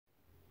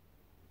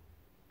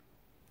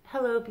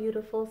Hello,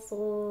 beautiful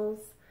souls.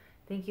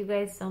 Thank you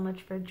guys so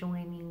much for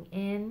joining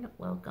in.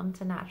 Welcome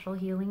to Natural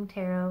Healing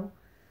Tarot.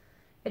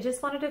 I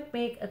just wanted to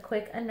make a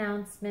quick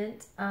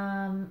announcement.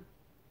 At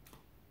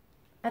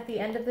the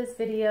end of this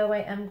video, I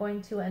am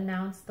going to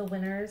announce the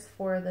winners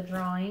for the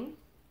drawing,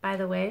 by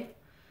the way,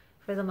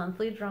 for the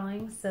monthly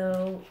drawing.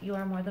 So you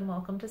are more than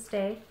welcome to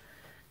stay.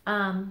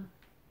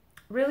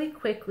 Really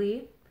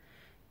quickly,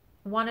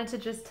 wanted to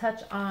just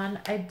touch on,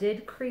 I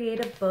did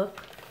create a book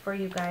for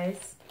you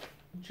guys,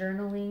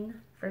 Journaling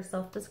for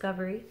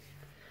Self-Discovery.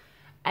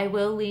 I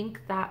will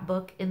link that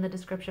book in the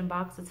description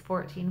box. It's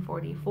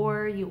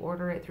 $14.44. You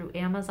order it through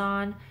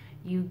Amazon.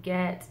 You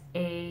get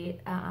a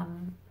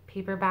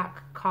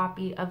paperback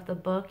copy of the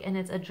book, and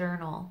it's a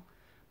journal.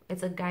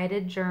 It's a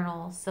guided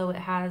journal. So it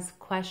has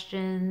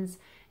questions.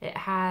 It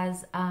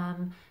has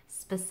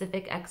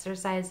specific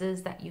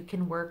exercises that you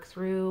can work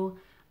through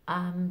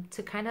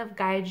to kind of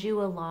guide you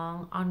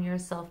along on your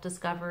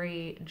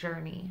self-discovery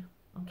journey.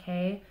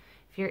 Okay?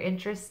 If you're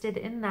interested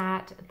in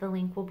that, the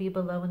link will be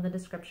below in the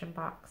description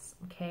box,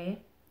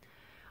 okay?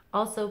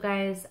 Also,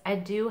 guys, I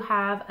do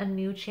have a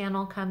new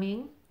channel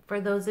coming. For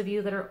those of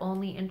you that are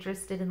only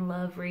interested in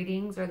love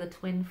readings or the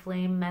twin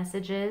flame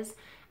messages,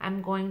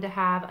 I'm going to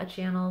have a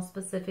channel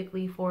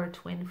specifically for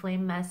twin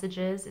flame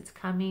messages. It's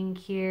coming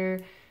here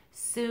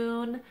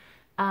soon,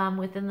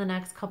 within the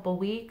next couple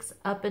weeks.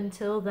 Up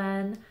until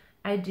then,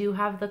 I do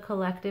have the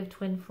collective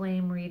twin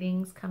flame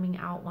readings coming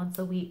out once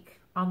a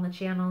week on the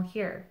channel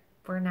here.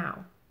 For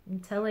now,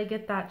 until I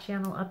get that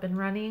channel up and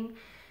running,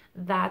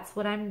 that's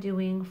what I'm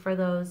doing for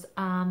those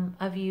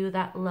of you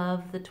that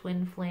love the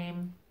twin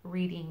flame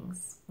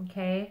readings,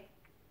 okay?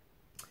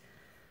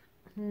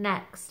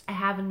 Next, I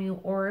have a new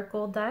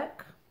oracle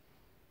deck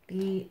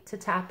to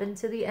tap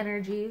into the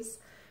energies.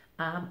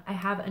 I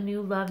have a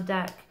new love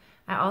deck.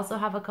 I also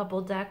have a couple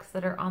decks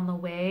that are on the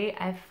way.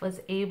 I was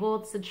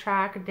able to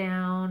track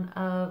down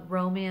a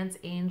Romance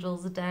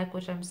Angels deck,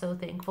 which I'm so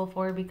thankful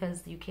for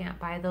because you can't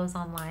buy those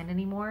online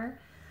anymore.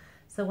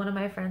 So one of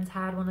my friends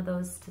had one of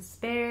those to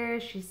spare.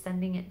 She's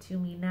sending it to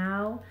me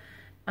now.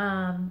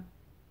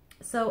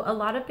 So a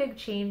lot of big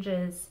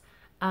changes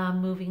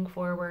moving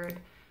forward.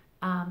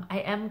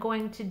 I am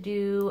going to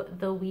do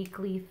the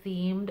weekly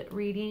themed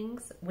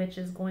readings, which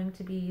is going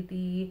to be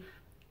the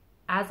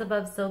As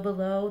Above, So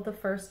Below the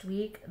first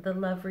week, the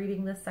love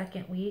reading the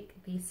second week,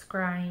 the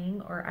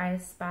scrying or I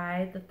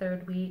Spy the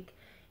third week,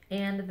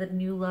 and the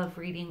new love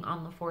reading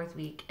on the fourth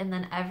week. And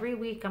then every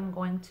week I'm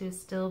going to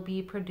still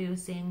be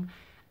producing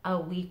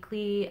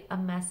a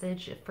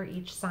message for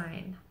each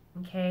sign,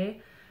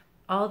 okay?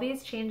 All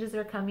these changes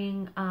are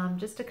coming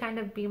just to kind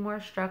of be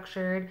more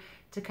structured,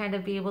 to kind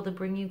of be able to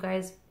bring you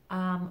guys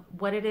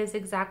what it is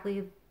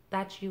exactly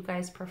that you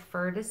guys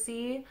prefer to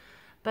see,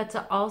 but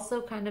to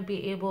also kind of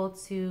be able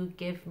to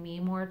give me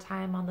more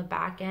time on the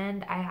back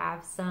end. I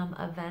have some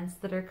events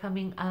that are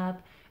coming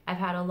up. I've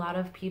had a lot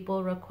of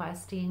people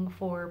requesting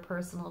for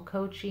personal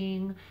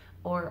coaching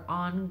or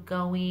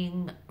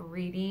ongoing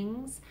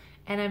readings,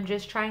 and I'm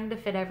just trying to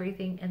fit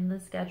everything in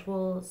the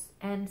schedules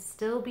and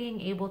still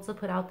being able to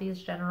put out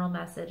these general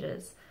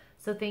messages.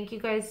 So thank you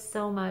guys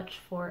so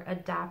much for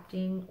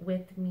adapting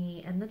with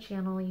me and the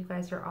channel. You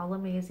guys are all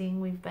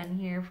amazing. We've been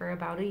here for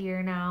about a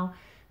year now.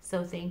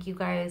 So thank you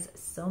guys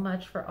so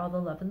much for all the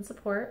love and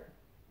support.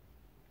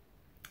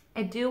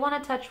 I do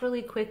want to touch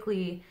really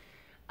quickly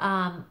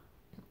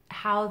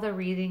how the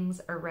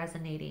readings are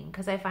resonating,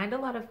 because I find a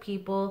lot of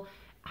people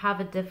have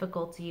a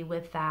difficulty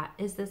with that.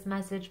 Is this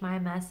message my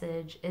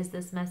message? Is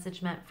this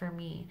message meant for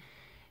me?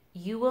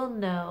 You will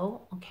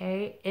know,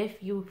 okay,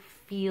 if you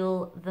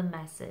feel the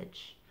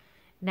message.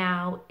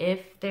 Now,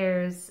 if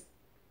there's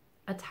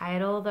a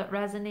title that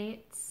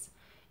resonates,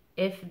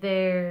 if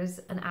there's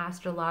an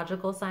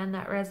astrological sign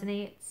that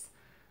resonates,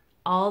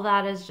 all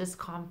that is just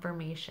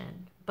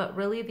confirmation. But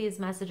really, these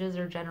messages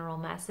are general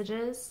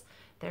messages.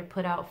 They're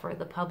put out for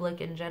the public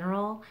in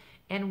general.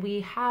 And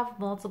we have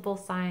multiple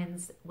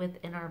signs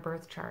within our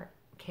birth chart,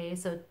 okay?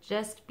 So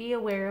just be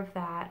aware of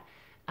that.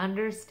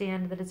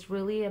 Understand that it's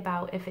really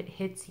about if it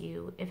hits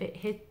you,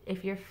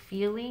 if you're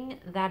feeling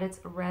that it's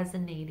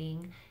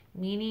resonating,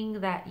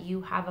 meaning that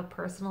you have a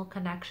personal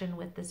connection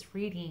with this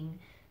reading,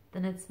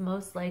 then it's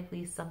most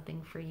likely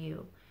something for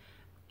you.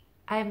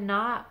 I'm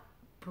not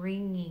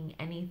bringing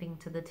anything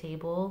to the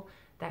table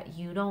that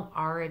you don't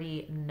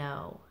already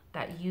know,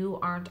 that you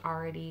aren't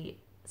already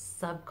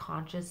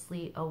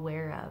subconsciously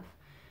aware of.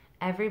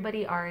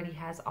 Everybody already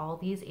has all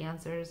these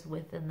answers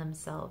within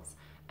themselves.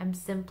 I'm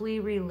simply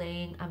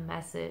relaying a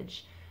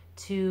message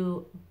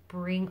to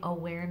bring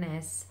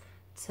awareness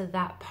to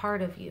that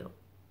part of you,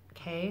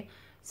 okay?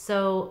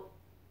 So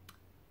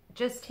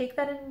just take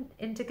that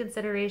into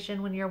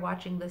consideration when you're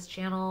watching this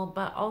channel,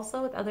 but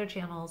also with other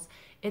channels.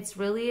 It's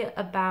really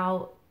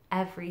about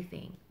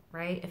everything,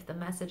 right? If the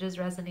message is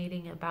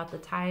resonating, about the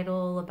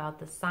title, about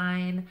the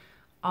sign,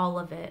 all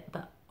of it.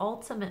 But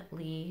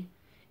ultimately,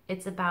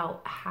 it's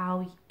about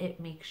how it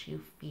makes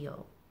you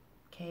feel,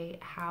 okay?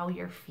 How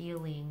you're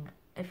feeling,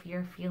 if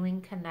you're feeling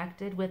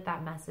connected with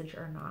that message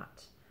or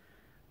not,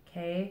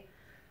 okay?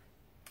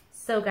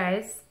 So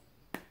guys,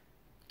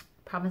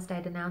 promised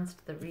I'd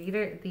announced the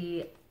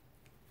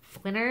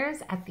winners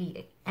at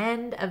the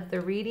end of the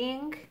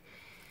reading.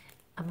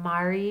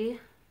 Amari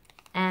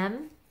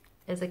M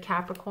is a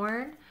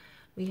Capricorn.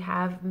 We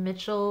have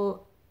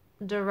Mitchell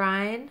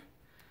Durine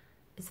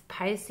is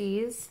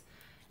Pisces,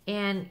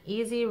 and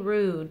Easy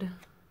Rude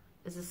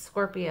is a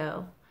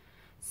Scorpio.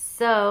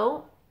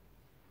 So,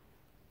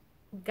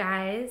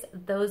 guys,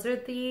 those are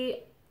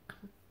the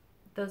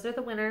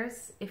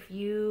winners. If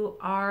you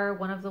are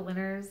one of the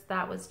winners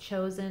that was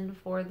chosen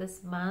for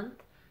this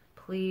month,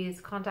 please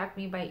contact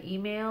me by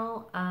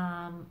email.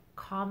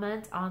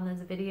 Comment on this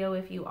video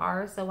if you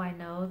are, so I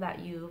know that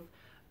you've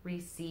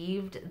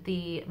received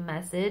the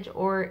message.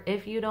 Or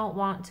if you don't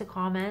want to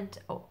comment,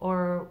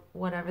 or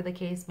whatever the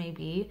case may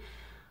be,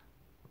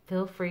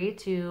 feel free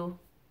to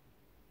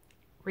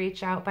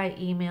reach out by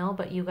email.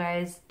 But you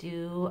guys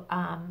do,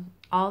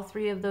 all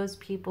three of those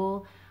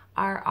people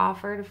are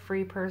offered a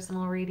free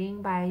personal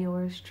reading by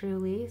yours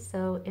truly.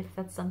 So if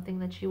that's something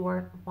that you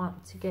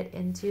want to get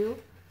into.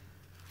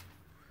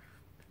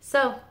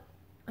 So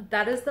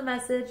that is the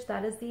message.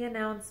 That is the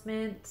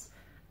announcement.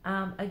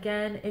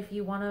 Again, if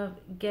you want to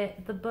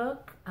get the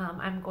book,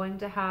 I'm going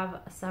to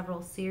have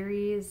several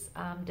series,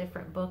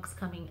 different books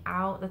coming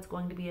out that's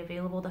going to be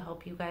available to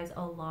help you guys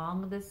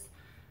along this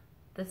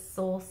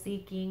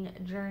soul-seeking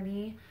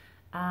journey.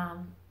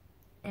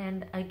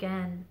 And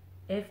again,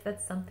 if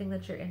that's something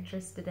that you're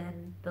interested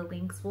in, the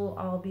links will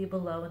all be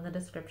below in the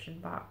description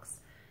box.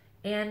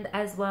 And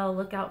as well,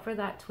 look out for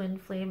that twin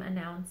flame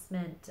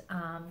announcement.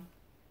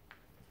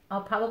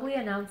 I'll probably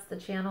announce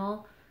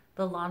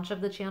the launch of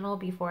the channel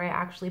before I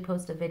actually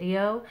post a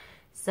video.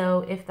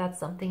 So if that's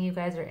something you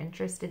guys are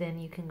interested in,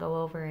 you can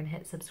go over and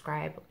hit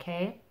subscribe,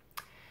 okay?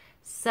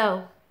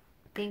 So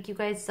thank you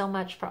guys so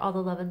much for all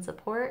the love and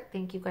support.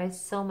 Thank you guys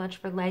so much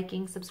for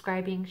liking,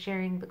 subscribing,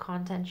 sharing the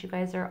content. You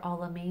guys are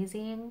all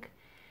amazing.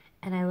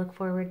 And I look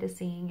forward to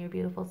seeing your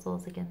beautiful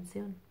souls again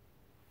soon.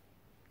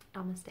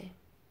 Namaste.